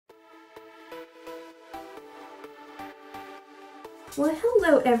Well,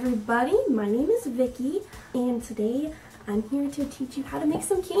 hello everybody, my name is Vicky and today I'm here to teach you how to make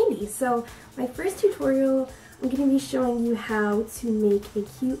some candy. So my first tutorial, I'm going to be showing you how to make a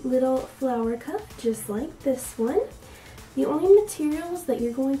cute little flower cup just like this one. The only materials that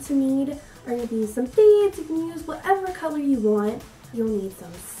you're going to need are going to be some beads. You can use whatever color you want. You'll need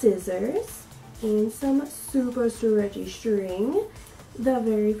some scissors and some super stretchy string. The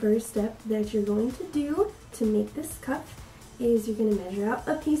very first step that you're going to do to make this cup is you're going to measure out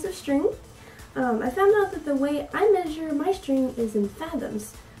a piece of string. I found out that the way I measure my string is in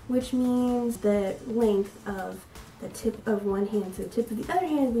fathoms, which means the length of the tip of one hand to the tip of the other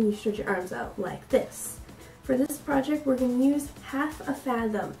hand when you stretch your arms out like this. For this project, we're going to use half a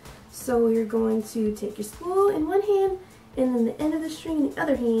fathom. So you're going to take your spool in one hand and then the end of the string in the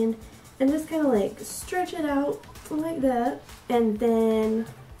other hand and just kind of like stretch it out like that. And then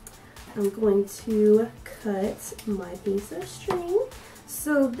I'm going to cut my piece of string.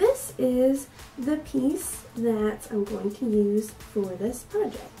 So this is the piece that I'm going to use for this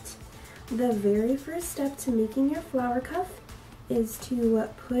project. The very first step to making your flower cuff is to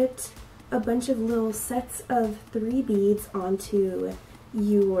put a bunch of little sets of 3 beads onto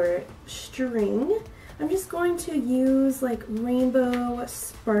your string. I'm just going to use like rainbow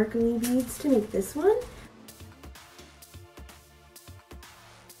sparkly beads to make this one.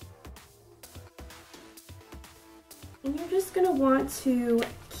 And you're just going to want to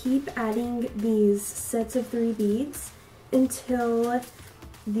keep adding these sets of 3 beads until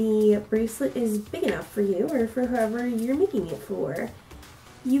the bracelet is big enough for you or for whoever you're making it for.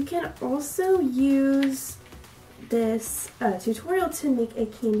 You can also use this tutorial to make a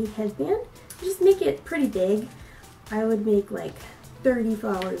candy headband. Just make it pretty big. I would make like 30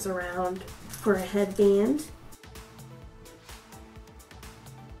 flowers around for a headband.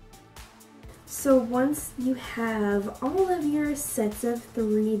 So once you have all of your sets of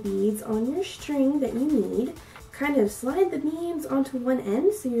 3 beads on your string that you need, kind of slide the beads onto one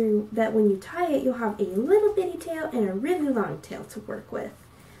end so that when you tie it, you'll have a little bitty tail and a really long tail to work with.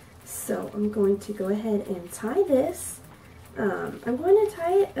 So I'm going to go ahead and tie this. I'm going to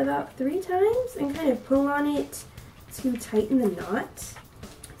tie it about 3 times and kind of pull on it to tighten the knot.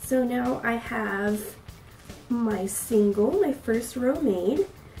 So now I have my first row made.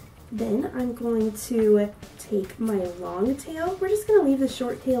 Then I'm going to take my long tail. We're just going to leave the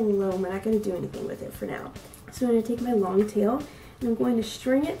short tail alone. We're not going to do anything with it for now. So I'm going to take my long tail and I'm going to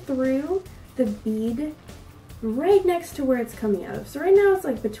string it through the bead right next to where it's coming out of. So right now it's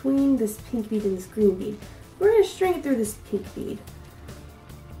like between this pink bead and this green bead. We're going to string it through this pink bead.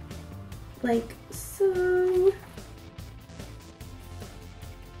 Like so.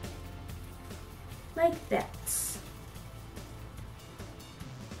 Like that.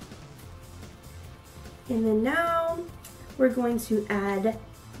 And then now we're going to add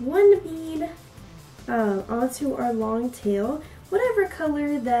 1 bead onto our long tail, whatever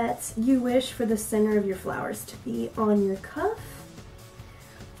color that you wish for the center of your flowers to be on your cuff.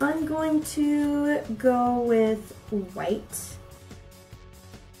 I'm going to go with white.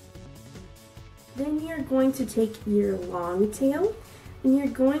 Then you're going to take your long tail and you're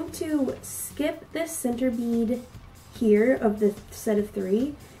going to skip this center bead here of the set of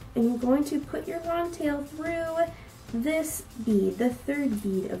 3. And you're going to put your long tail through this bead, the 3rd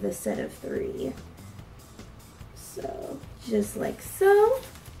bead of the set of 3. So, just like so.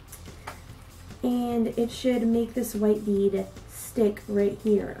 And it should make this white bead stick right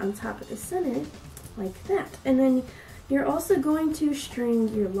here on top of the center, like that. And then you're also going to string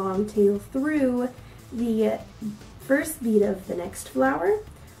your long tail through the first bead of the next flower.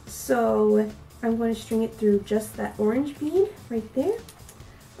 So, I'm going to string it through just that orange bead right there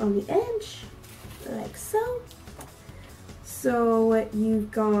on the edge, like so. So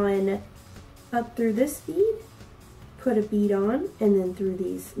you've gone up through this bead, put a bead on, and then through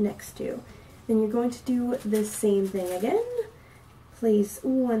these next 2. Then you're going to do the same thing again. Place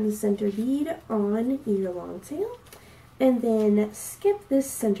 1 center bead on your long tail, and then skip this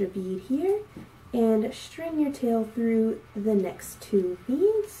center bead here, and string your tail through the next 2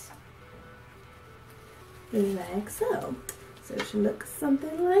 beads, like so. So it should look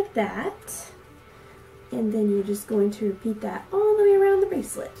something like that. And then you're just going to repeat that all the way around the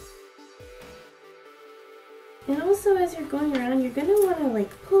bracelet. And also as you're going around, you're going to want to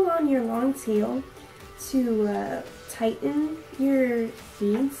like pull on your long tail to tighten your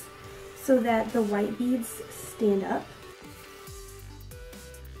beads so that the white beads stand up.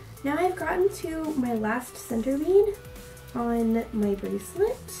 Now I've gotten to my last center bead on my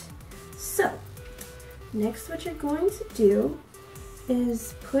bracelet. So next, what you're going to do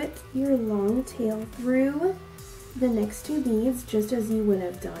is put your long tail through the next two beads just as you would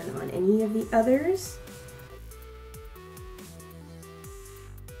have done on any of the others.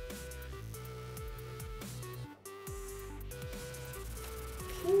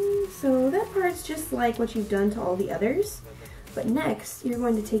 Okay, so that part's just like what you've done to all the others. But next, you're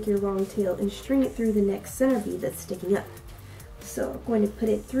going to take your long tail and string it through the next center bead that's sticking up. So I'm going to put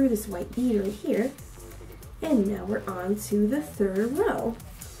it through this white bead right here. And now we're on to the third row.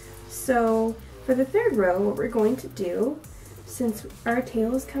 So for the third row, what we're going to do, since our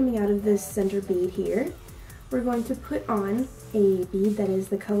tail is coming out of this center bead here, we're going to put on a bead that is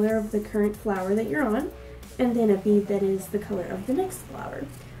the color of the current flower that you're on, and then a bead that is the color of the next flower.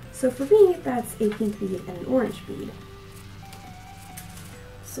 So for me, that's a pink bead and an orange bead.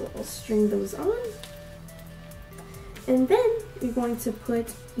 So I'll string those on. And then you're going to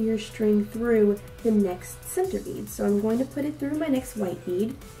put your string through the next center bead. So I'm going to put it through my next white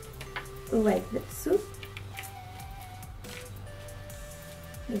bead, like this. So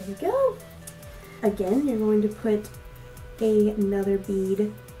there we go. Again, you're going to put another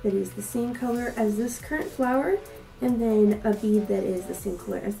bead that is the same color as this current flower, and then a bead that is the same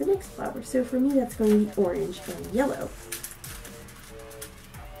color as the next flower. So for me, that's going to be orange and yellow.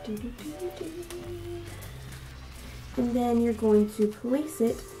 And then you're going to place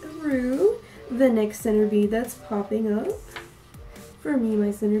it through the next center bead that's popping up. For me,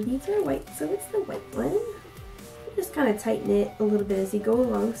 my center beads are white, so it's the white one. Just kind of tighten it a little bit as you go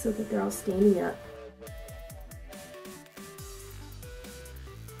along so that they're all standing up.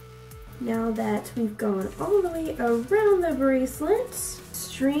 Now that we've gone all the way around the bracelet,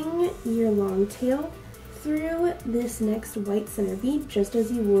 string your long tail through this next white center bead just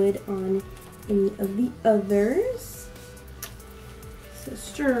as you would on any of the others. So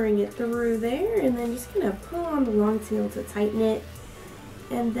string it through there, and then just gonna pull on the long tail to tighten it,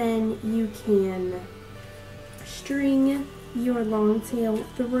 and then you can string your long tail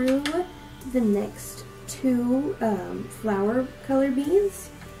through the next two flower color beads.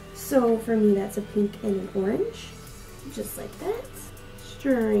 So for me, that's a pink and an orange, just like that.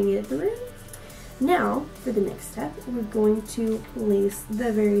 String it through. Now, for the next step, we're going to place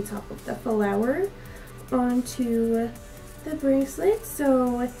the very top of the flower onto the bracelet.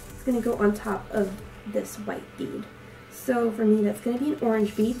 So it's going to go on top of this white bead. So for me, that's going to be an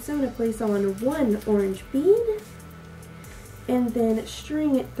orange bead. So I'm going to place on one orange bead and then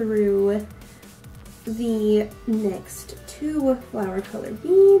string it through the next two flower color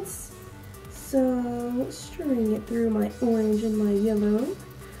beads. So string it through my orange and my yellow.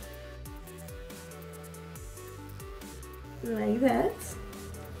 Like that.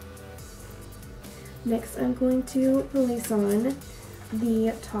 Next, I'm going to place on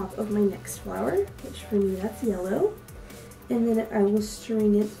the top of my next flower, which for me that's yellow, and then I will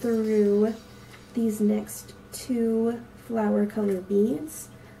string it through these next two flower color beads.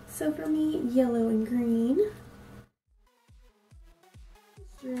 So for me, yellow and green.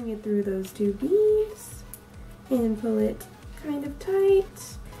 String it through those two beads and pull it kind of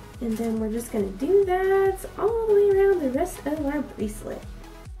tight. And then we're just going to do that all the way around the rest of our bracelet.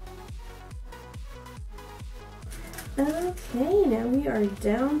 Okay, now we are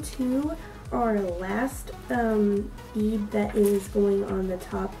down to our last bead that is going on the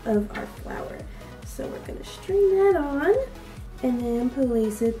top of our flower. So we're going to string that on and then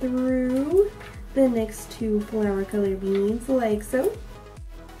place it through the next two flower color beads like so.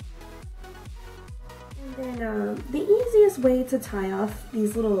 And then the easiest way to tie off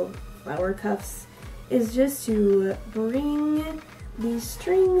these little flower cuffs is just to bring these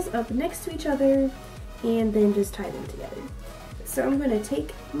strings up next to each other and then just tie them together. So I'm going to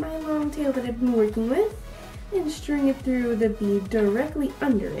take my long tail that I've been working with and string it through the bead directly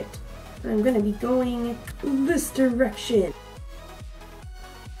under it. I'm going to be going this direction.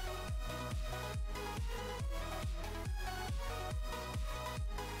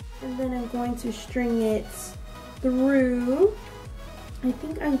 And then I'm going to string it through. I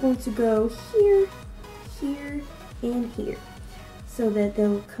think I'm going to go here, here, and here. So that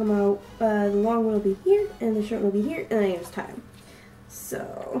they'll come out, the long one will be here, and the short one will be here, and then I just tie them.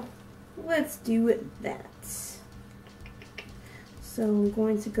 So, let's do that. So I'm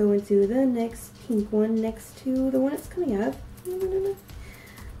going to go into the next pink one next to the one that's coming out. It's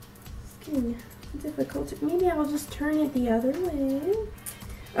getting difficult. Maybe I'll just turn it the other way.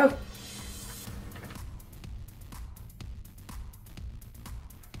 Oh.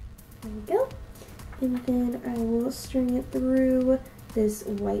 There we go. And then I will string it through this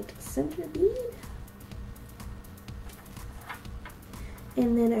white center bead.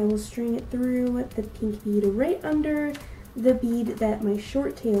 And then I will string it through the pink bead right under the bead that my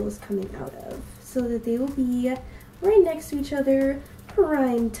short tail is coming out of, so that they will be right next to each other,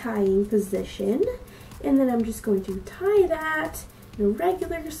 prime tying position. And then I'm just going to tie that in a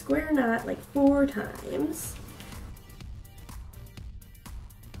regular square knot like 4 times.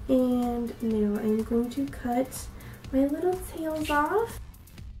 And now I'm going to cut my little tails off.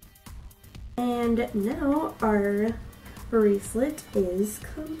 And now our bracelet is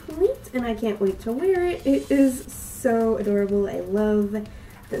complete, and I can't wait to wear it. It is so adorable. I love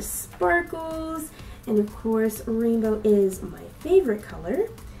the sparkles, and of course rainbow is my favorite color.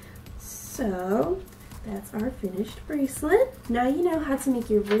 So that's our finished bracelet. Now you know how to make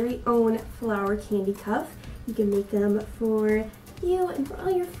your very own flower candy cuff. You can make them for you and for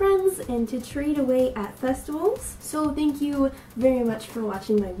all your friends and to trade away at festivals. So thank you very much for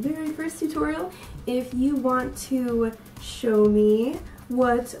watching my very first tutorial. If you want to show me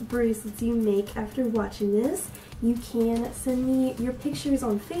what bracelets you make after watching this, you can send me your pictures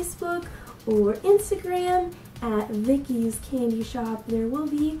on Facebook or Instagram at Vicky's Candy Shop. There will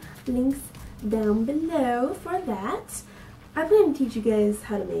be links down below for that. I plan to teach you guys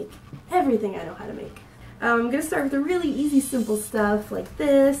how to make everything I know how to make. I'm going to start with the really easy, simple stuff like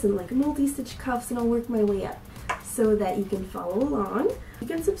this and like multi-stitch cuffs, and I'll work my way up so that you can follow along. You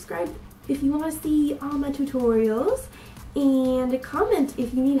can subscribe if you want to see all my tutorials, and comment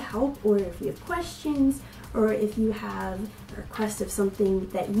if you need help or if you have questions or if you have a request of something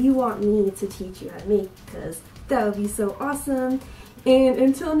that you want me to teach you how to make, because that would be so awesome. And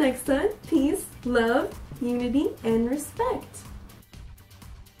until next time, peace, love, unity, and respect.